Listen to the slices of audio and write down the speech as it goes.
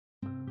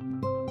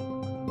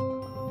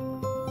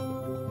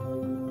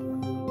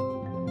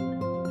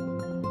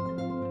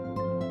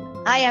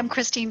I am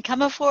Christine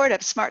Comerford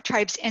of Smart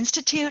Tribes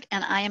Institute,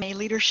 and I am a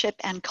leadership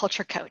and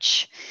culture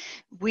coach.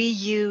 We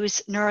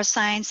use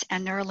neuroscience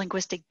and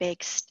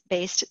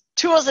neurolinguistic-based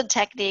tools and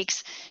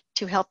techniques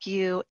to help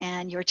you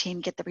and your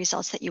team get the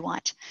results that you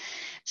want.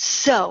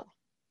 So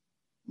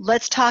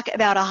let's talk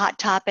about a hot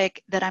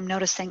topic that I'm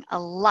noticing a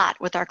lot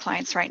with our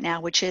clients right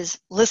now, which is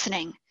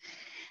listening.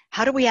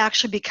 How do we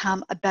actually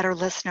become a better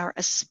listener,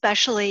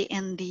 especially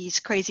in these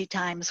crazy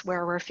times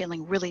where we're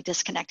feeling really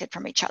disconnected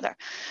from each other?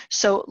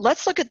 So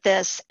let's look at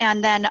this.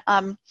 And then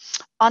on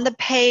the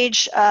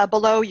page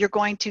below, you're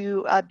going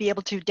to be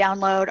able to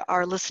download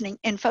our listening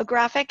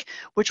infographic,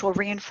 which will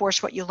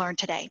reinforce what you learned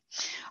today.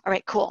 All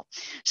right, cool.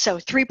 So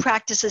 3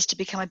 practices to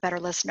become a better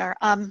listener.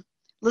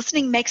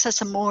 Listening makes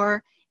us a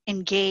more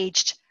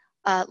engaged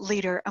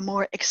leader, a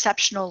more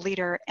exceptional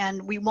leader, and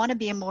we want to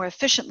be a more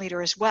efficient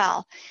leader as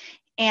well.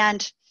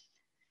 And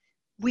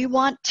we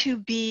want to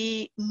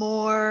be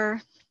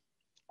more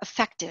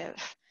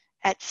effective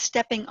at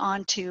stepping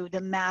onto the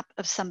map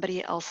of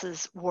somebody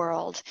else's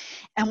world.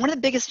 And one of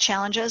the biggest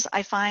challenges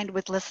I find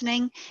with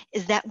listening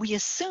is that we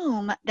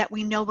assume that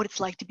we know what it's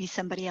like to be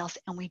somebody else,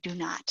 and we do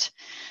not.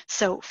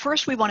 So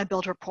first, we want to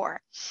build rapport.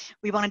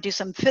 We want to do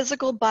some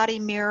physical body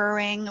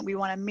mirroring. We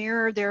want to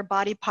mirror their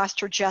body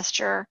posture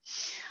gesture.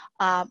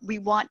 We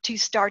want to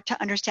start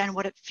to understand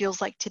what it feels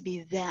like to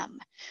be them.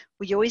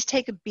 We always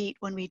take a beat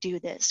when we do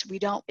this. We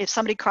don't, if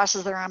somebody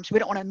crosses their arms, we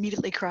don't want to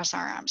immediately cross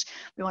our arms.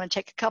 We want to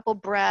take a couple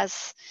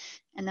breaths,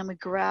 and then we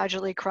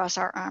gradually cross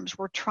our arms.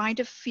 We're trying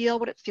to feel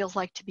what it feels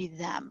like to be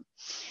them.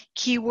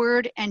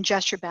 Keyword and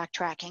gesture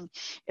backtracking.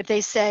 If they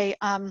say,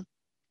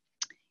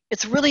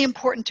 it's really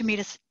important to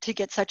me to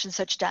get such and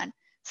such done,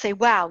 say,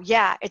 wow,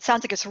 yeah, it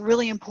sounds like it's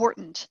really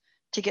important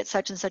to get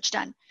such and such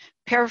done.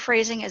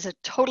 Paraphrasing is a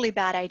totally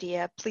bad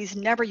idea. Please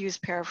never use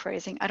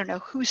paraphrasing. I don't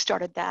know who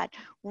started that.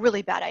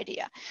 Really bad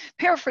idea.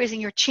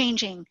 Paraphrasing, you're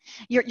changing.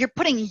 You're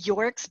putting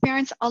your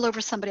experience all over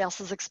somebody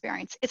else's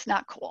experience. It's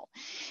not cool.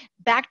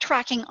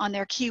 Backtracking on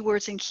their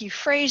keywords and key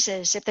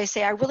phrases. If they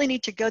say, I really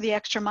need to go the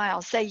extra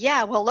mile, say,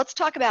 yeah, well, let's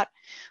talk about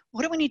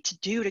what do we need to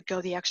do to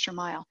go the extra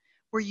mile.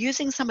 We're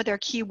using some of their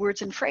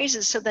keywords and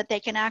phrases so that they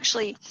can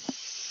actually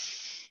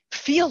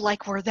feel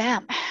like we're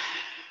them.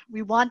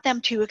 We want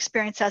them to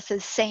experience us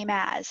as same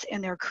as in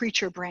their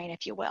creature brain,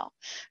 if you will.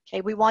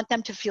 Okay, we want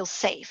them to feel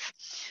safe.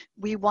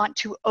 We want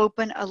to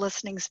open a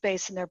listening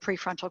space in their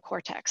prefrontal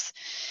cortex.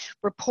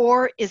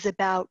 Rapport is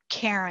about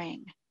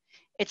caring.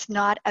 It's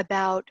not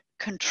about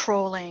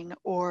controlling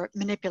or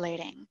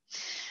manipulating.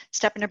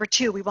 Step number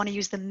 2, we want to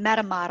use the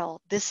meta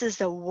model. This is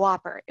the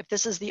whopper. If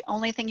this is the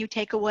only thing you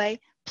take away,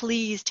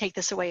 please take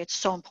this away. It's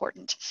so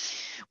important.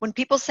 When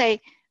people say,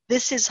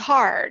 this is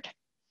hard,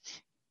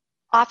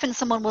 often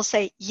someone will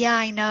say, yeah,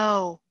 I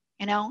know,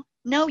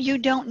 No, you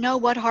don't know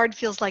what hard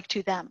feels like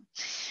to them.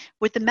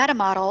 With the meta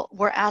model,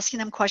 we're asking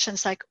them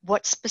questions like,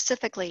 what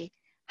specifically,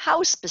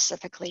 how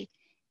specifically,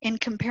 in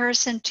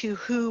comparison to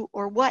who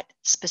or what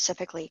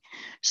specifically.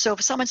 So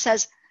if someone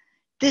says,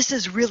 this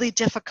is really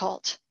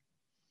difficult,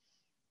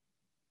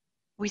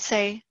 we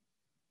say,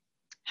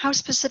 how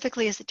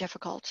specifically is it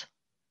difficult?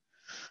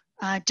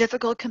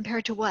 Difficult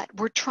compared to what?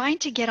 We're trying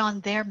to get on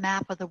their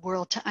map of the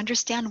world to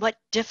understand what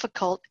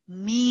difficult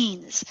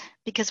means,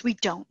 because we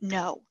don't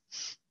know.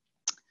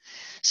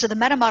 So the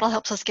meta model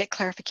helps us get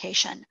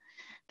clarification.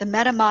 The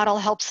meta model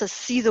helps us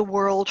see the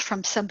world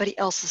from somebody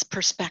else's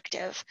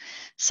perspective,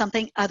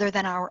 something other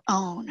than our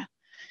own.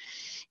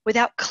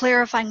 Without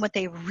clarifying what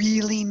they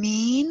really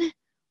mean,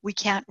 we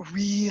can't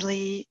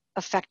really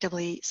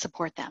effectively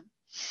support them.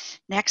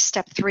 Next,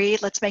 step 3,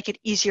 let's make it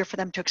easier for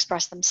them to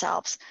express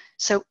themselves.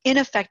 So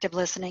ineffective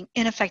listening,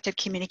 ineffective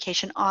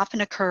communication often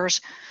occurs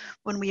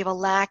when we have a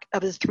lack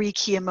of the 3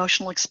 key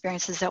emotional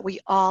experiences that we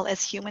all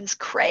as humans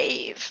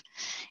crave.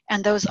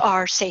 And those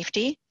are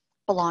safety,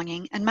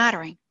 belonging, and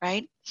mattering,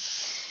 right?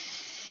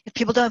 If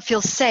people don't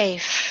feel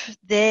safe,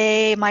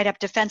 they might have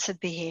defensive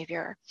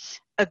behavior,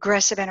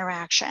 aggressive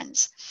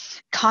interactions,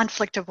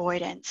 conflict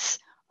avoidance,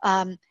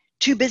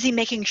 too busy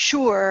making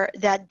sure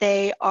that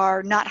they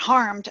are not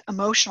harmed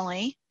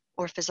emotionally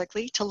or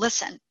physically to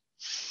listen.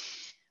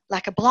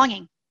 Lack of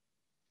belonging.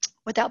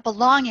 Without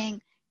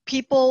belonging,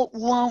 people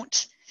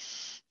won't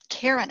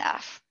care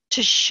enough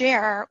to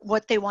share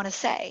what they want to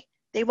say.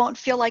 They won't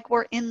feel like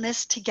we're in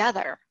this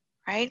together,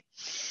 right?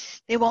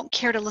 They won't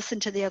care to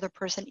listen to the other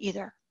person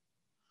either.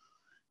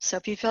 So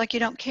if you feel like you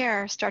don't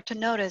care, start to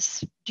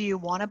notice, do you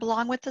want to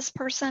belong with this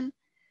person?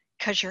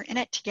 Because you're in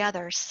it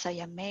together, so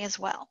you may as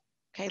well.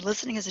 Okay,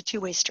 listening is a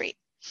 2-way street.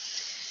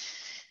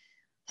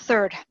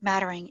 Third,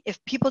 mattering.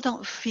 If people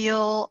don't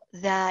feel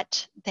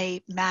that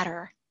they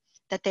matter,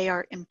 that they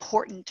are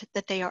important,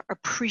 that they are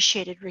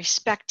appreciated,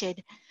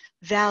 respected,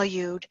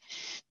 valued,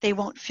 they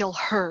won't feel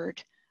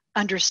heard,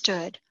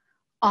 understood,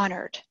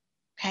 honored,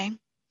 okay?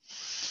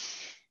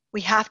 We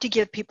have to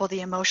give people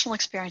the emotional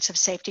experience of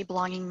safety,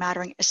 belonging,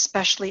 mattering,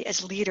 especially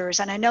as leaders.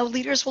 And I know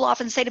leaders will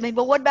often say to me,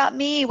 well, what about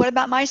me? What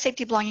about my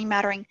safety, belonging,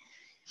 mattering?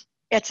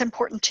 It's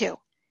important too.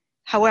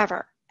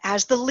 However,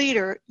 as the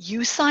leader,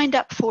 you signed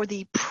up for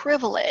the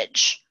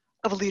privilege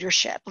of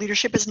leadership.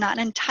 Leadership is not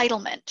an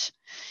entitlement,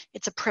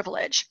 it's a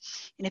privilege.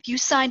 And if you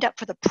signed up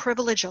for the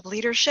privilege of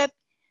leadership,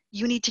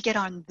 you need to get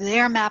on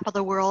their map of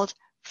the world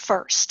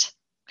first,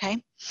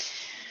 okay?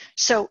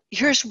 So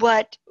here's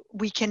what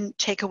we can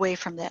take away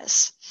from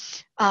this.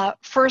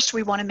 First,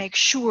 we want to make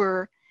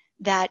sure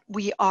that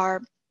we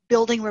are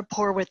building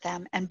rapport with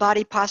them, and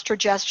body posture,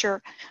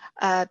 gesture,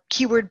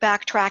 keyword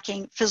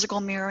backtracking,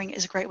 physical mirroring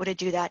is a great way to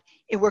do that.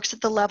 It works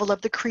at the level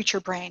of the creature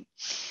brain.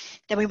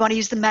 Then we want to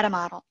use the meta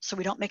model so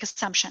we don't make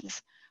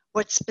assumptions.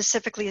 What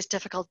specifically is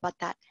difficult about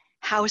that?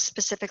 How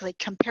specifically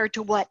compared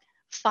to what?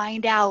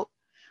 Find out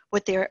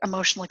what their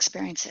emotional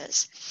experience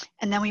is.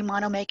 And then we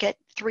want to make it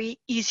 3,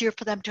 easier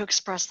for them to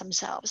express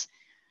themselves.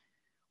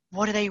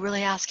 What are they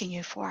really asking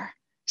you for?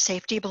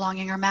 Safety,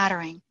 belonging, or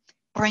mattering?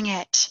 Bring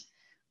it.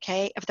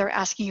 Okay, if they're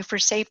asking you for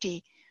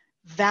safety,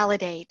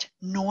 validate,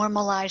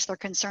 normalize their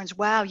concerns.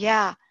 Wow,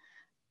 yeah.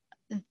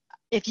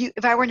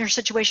 If I were in your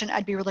situation,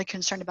 I'd be really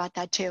concerned about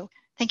that too.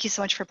 Thank you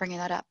so much for bringing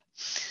that up.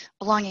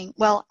 Belonging,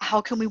 well,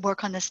 how can we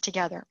work on this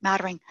together?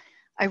 Mattering,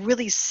 I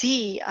really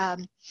see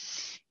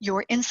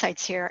your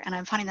insights here and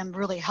I'm finding them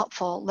really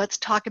helpful. Let's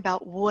talk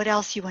about what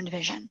else you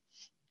envision.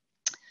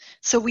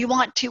 So we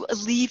want to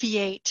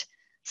alleviate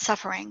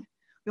suffering.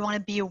 We want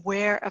to be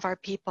aware of our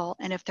people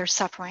and if they're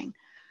suffering.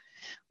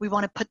 We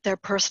want to put their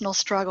personal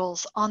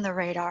struggles on the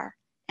radar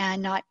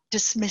and not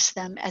dismiss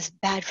them as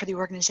bad for the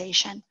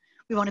organization.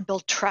 We want to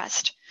build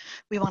trust.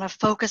 We want to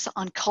focus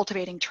on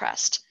cultivating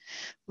trust.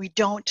 We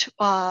want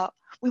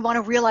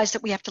to realize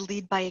that we have to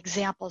lead by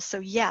example. So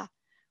yeah,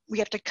 we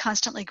have to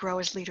constantly grow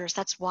as leaders.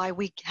 That's why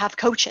we have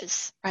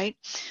coaches, right?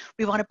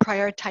 We want to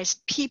prioritize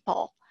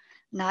people,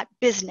 not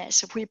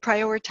business. If we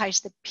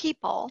prioritize the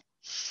people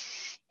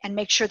and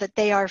make sure that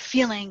they are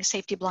feeling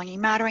safety, belonging,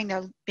 mattering,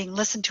 they're being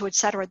listened to, et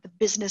cetera, the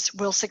business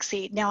will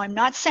succeed. Now, I'm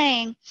not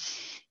saying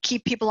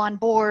keep people on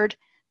board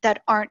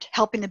that aren't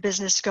helping the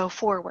business go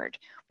forward.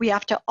 We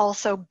have to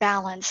also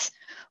balance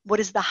what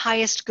is the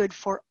highest good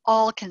for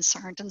all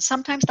concerned. And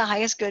sometimes the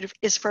highest good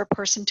is for a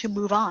person to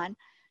move on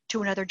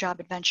to another job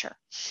adventure.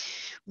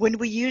 When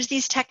we use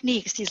these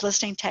techniques, these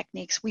listening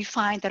techniques, we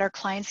find that our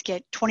clients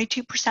get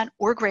 22%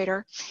 or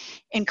greater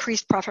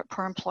increased profit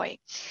per employee,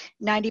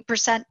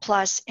 90%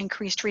 plus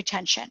increased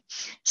retention,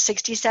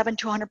 67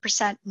 to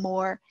 100%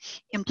 more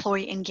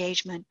employee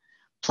engagement,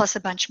 plus a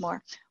bunch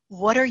more.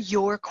 What are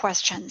your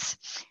questions?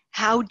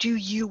 How do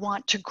you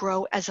want to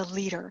grow as a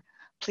leader?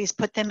 Please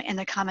put them in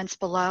the comments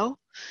below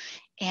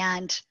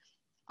and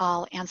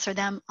I'll answer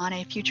them on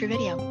a future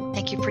video.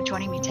 Thank you for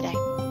joining me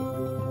today.